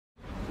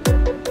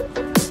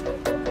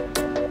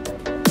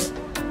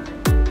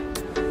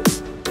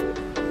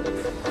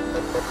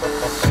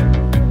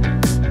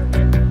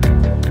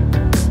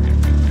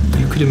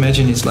could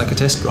imagine it's like a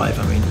test drive.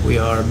 I mean, we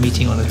are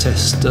meeting on a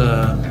test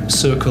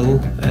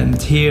circle,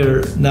 and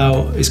here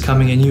now is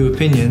coming a new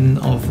opinion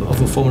of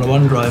a Formula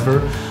One driver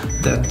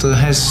that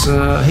has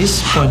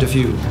his point of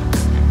view.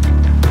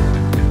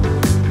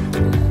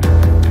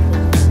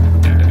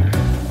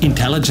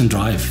 Intelligent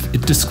drive.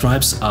 It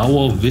describes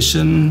our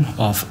vision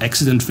of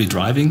accident-free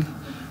driving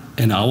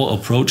and our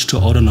approach to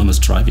autonomous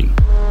driving.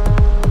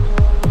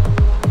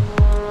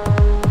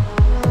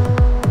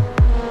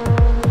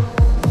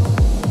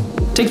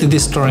 Take the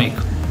Distronic.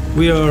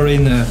 We are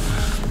in a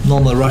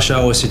normal rush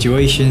hour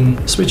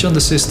situation. Switch on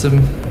the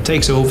system,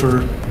 takes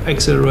over,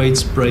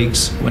 accelerates,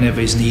 brakes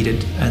whenever is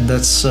needed. And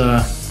that's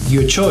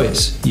your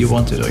choice. You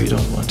want it or you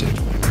don't want it.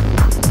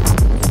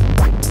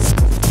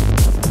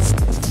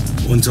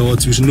 Und so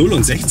zwischen 0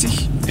 und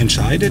 60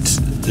 entscheidet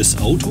das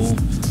Auto,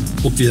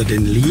 ob wir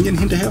den Linien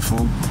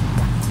hinterherfahren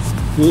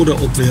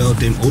oder ob wir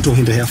dem Auto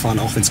hinterherfahren,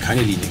 auch wenn es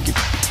keine Linien gibt.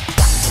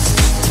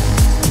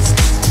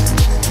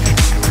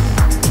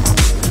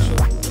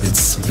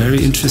 It's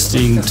very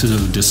interesting to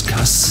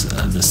discuss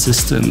the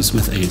systems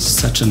with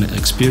such an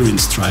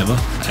experienced driver,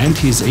 and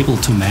he's able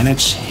to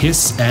manage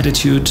his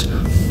attitude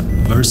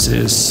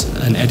versus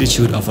an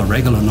attitude of a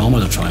regular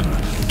normal driver,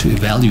 to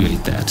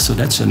evaluate that. So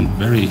that's a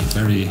very,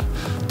 very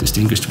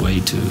distinguished way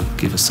to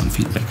give us some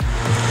feedback.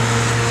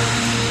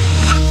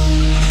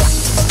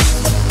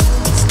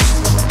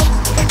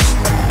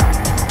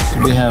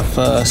 We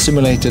have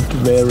simulated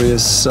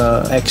various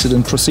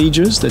accident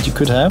procedures that you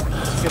could have.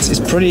 It's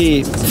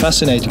pretty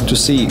fascinating to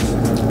see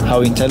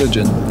how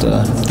intelligent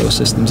those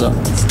systems are.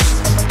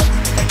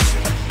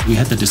 We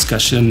had the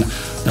discussion,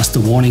 does the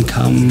warning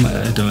come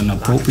at an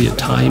appropriate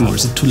time, or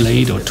is it too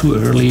late or too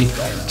early?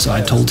 So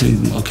I told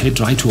him, okay,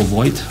 try to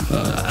avoid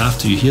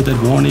after you hear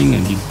that warning,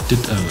 and he did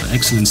an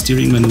excellent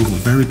steering maneuver,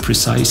 very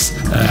precise.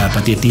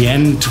 But at the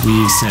end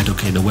we said,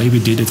 okay, the way we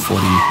did it for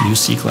the new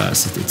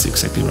C-Class, it's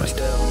exactly right.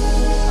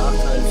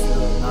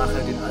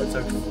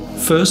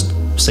 First,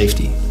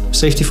 safety.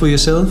 Safety for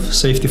yourself,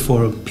 safety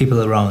for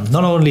people around.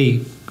 Not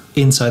only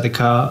inside the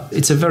car,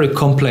 it's a very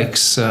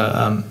complex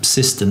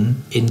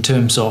system in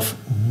terms of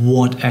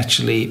what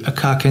actually a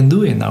car can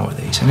do in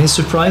nowadays. And it's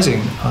surprising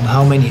on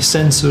how many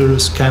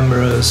sensors,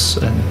 cameras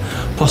and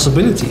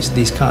possibilities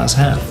these cars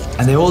have.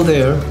 And they're all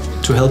there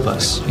to help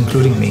us,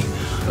 including me.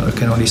 I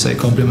can only say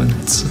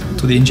compliments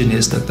to the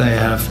engineers that they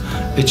have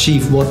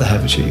achieved what they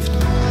have achieved.